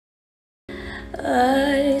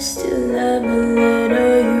I still have a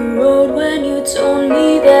letter you wrote when you told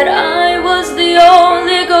me that I was the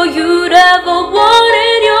only girl you'd ever want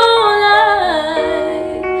in your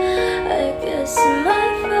life. I guess my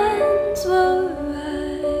friends were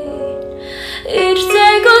right. Each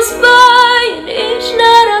day goes by and each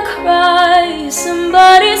night I cry.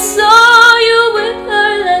 Somebody saw you with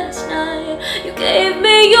her last night. You gave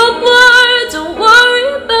me your word, don't worry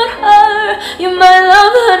about her. You might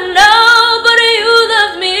love her now, but you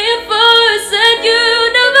left me first. Said you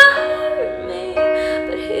never hurt me,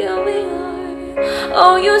 but here we are.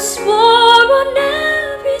 Oh, you swore on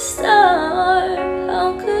every star.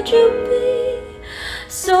 How could you be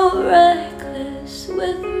so reckless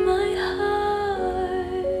with my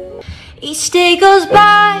heart? Each day goes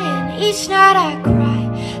by and each night I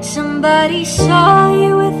cry. Somebody saw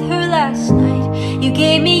you with her last night. You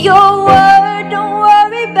gave me your word, don't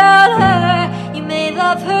worry about her. You may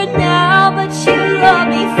love her now, but you love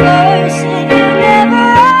me first. And you never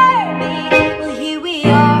hurt me. Well, here we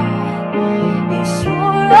are. You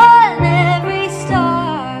swore on every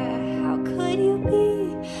star. How could you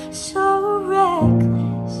be so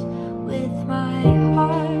reckless with my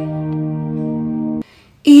heart?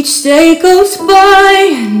 Each day goes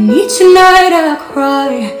by and each night I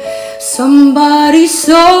cry. Somebody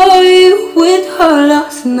saw you with her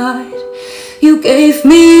last night. You gave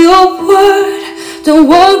me your word, don't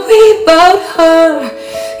worry about her.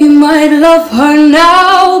 You might love her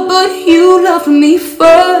now, but you loved me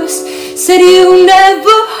first. Said you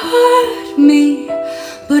never hurt me,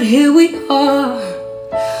 but here we are.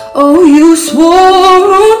 Oh, you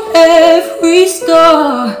swore on every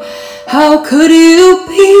star. How could you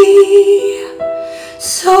be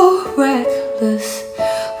so reckless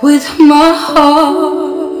with my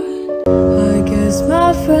heart? I guess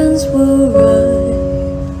my friends were right.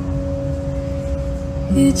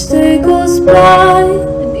 Each day goes by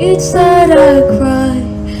and each night I cry.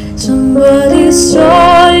 Somebody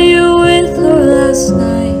saw you with her last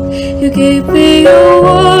night. You gave me your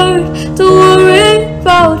word, don't worry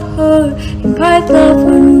about her. You might love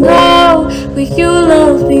her now, but you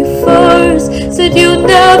loved me first. Said you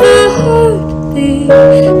never hurt me,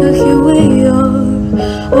 now here we are.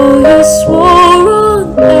 Oh, you swore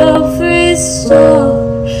on every star.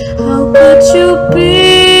 How could you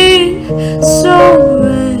be so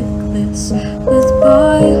reckless with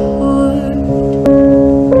my heart?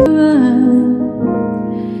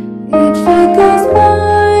 Each day goes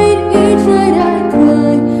by, each night I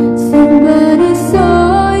cry. Somebody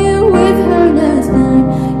saw you with her last night.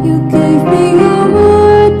 You gave me your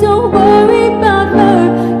word, don't worry about her.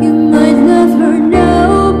 You might love her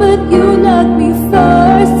now, but you loved me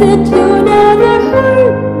first. And you never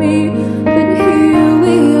hurt me, but here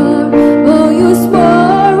we are. Oh, you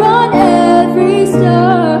swore on every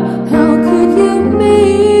star. How could you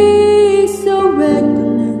be so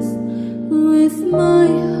reckless with my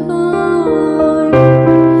heart?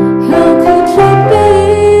 How could you be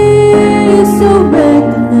so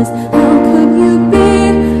reckless? How could you be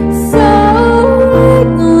so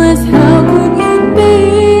reckless? How could you be?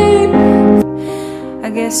 I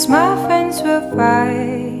guess my friends were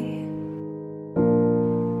right.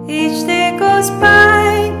 Each day goes by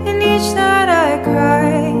and each night I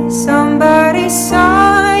cry. Somebody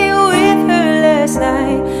saw you with her last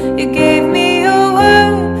night. You gave me your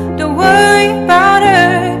word, don't worry about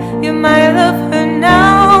her. You might love her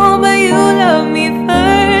now, but you love me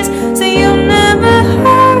first. So you never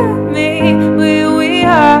hurt me, but here we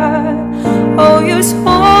are. Oh, you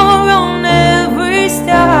swore on every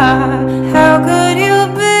star. How could you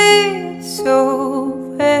be so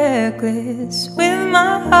reckless with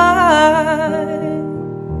my heart?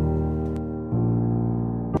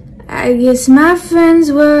 I guess my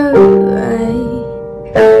friends were right.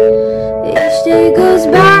 Each day goes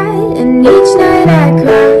by and each night I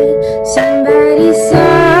cry. Somebody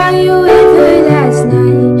saw you with her last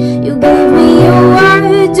night. You gave me your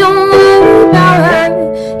word, don't worry about her.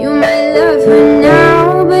 You might love her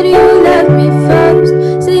now, but you loved me first.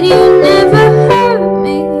 Said you never hurt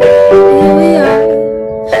me, here we are.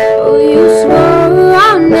 Oh, you swore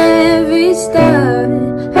on every star.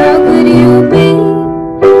 How could you be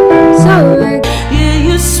so reckless? Yeah,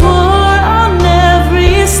 you swore on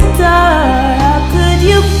every star. How could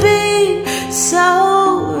you be so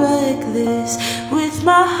reckless with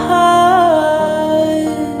my heart?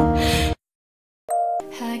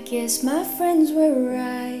 I guess my friends were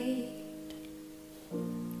right.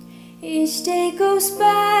 Each day goes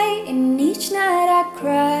by and each night I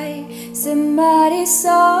cry. Somebody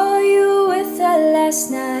saw you with her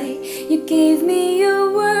last night. You gave me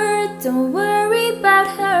your word, don't worry about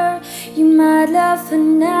her. You might love her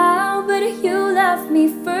now, but you loved me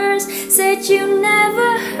first. Said you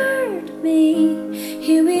never hurt me.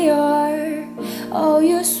 Here we are. All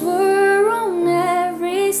you swore on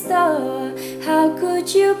every star. How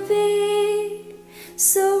could you be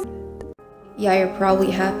so? Yeah, you're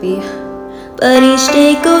probably happy. But each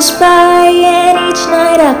day goes by and each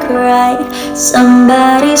night I cried.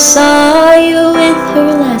 Somebody saw you with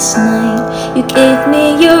her last night. You gave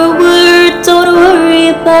me your word, don't worry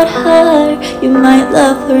about her. You might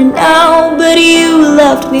love her now, but you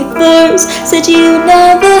loved me first. Said you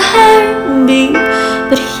never hurt me,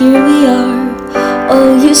 but here we are.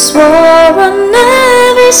 Oh, you swore on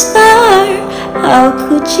every star. How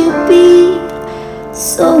could you be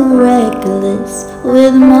so reckless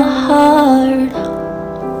with my heart?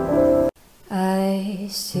 I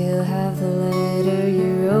still have the letter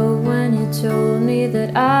you wrote when you told me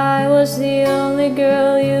that I was the only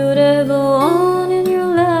girl you'd ever want in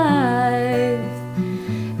your life.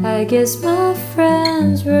 I guess my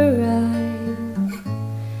friends were right.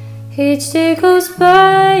 Each day goes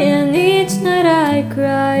by and each night I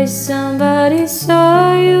cry. Somebody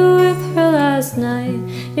saw you with her last night.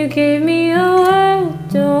 You gave me a word,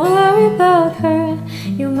 don't worry about her.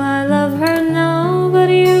 You might love her now, but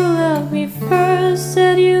you loved me first.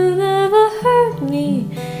 Said you never hurt me.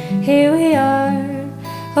 Here we are.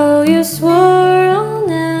 Oh, you swore on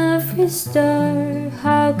every star.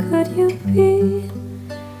 How could you be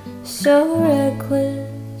so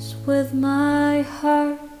reckless with my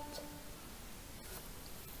heart?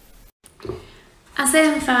 I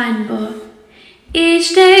say I'm fine, but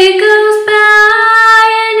each day goes by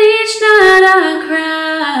and each night I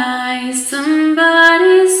cry.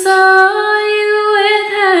 Somebody saw you with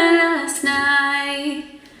her last night.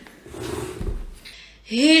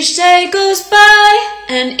 Each day goes by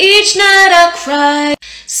and each night I cry.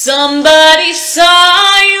 Somebody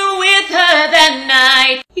saw you with her that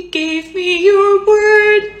night. You gave me your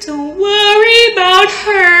word, don't worry about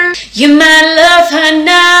her. You might love her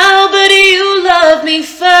now, but you loved me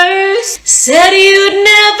first. Said you'd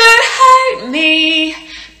never hurt me,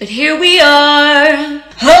 but here we are.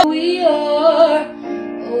 Oh, we are.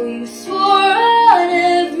 Oh, you swore on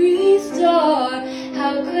every star.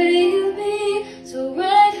 How could you be so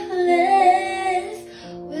reckless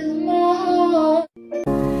with my heart?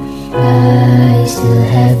 I still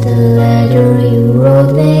have the letter you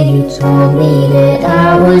wrote when you told me that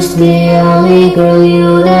I was the only girl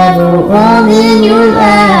you'd ever want in your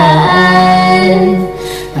life.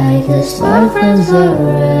 I guess my friends are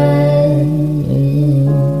right.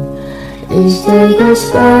 Each day goes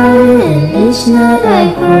by and each night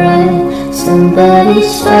I cry. Somebody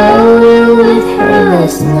saw you with her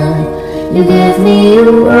last night. You gave me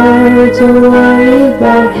your word, don't worry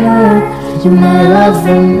about her. You might love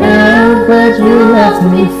her now, but you loved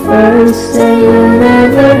me first. Say you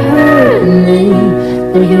never hurt me,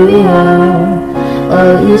 but here we are.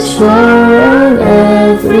 Oh, you swore on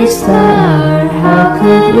every star. How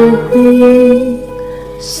could you be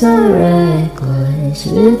so reckless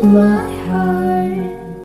with my heart?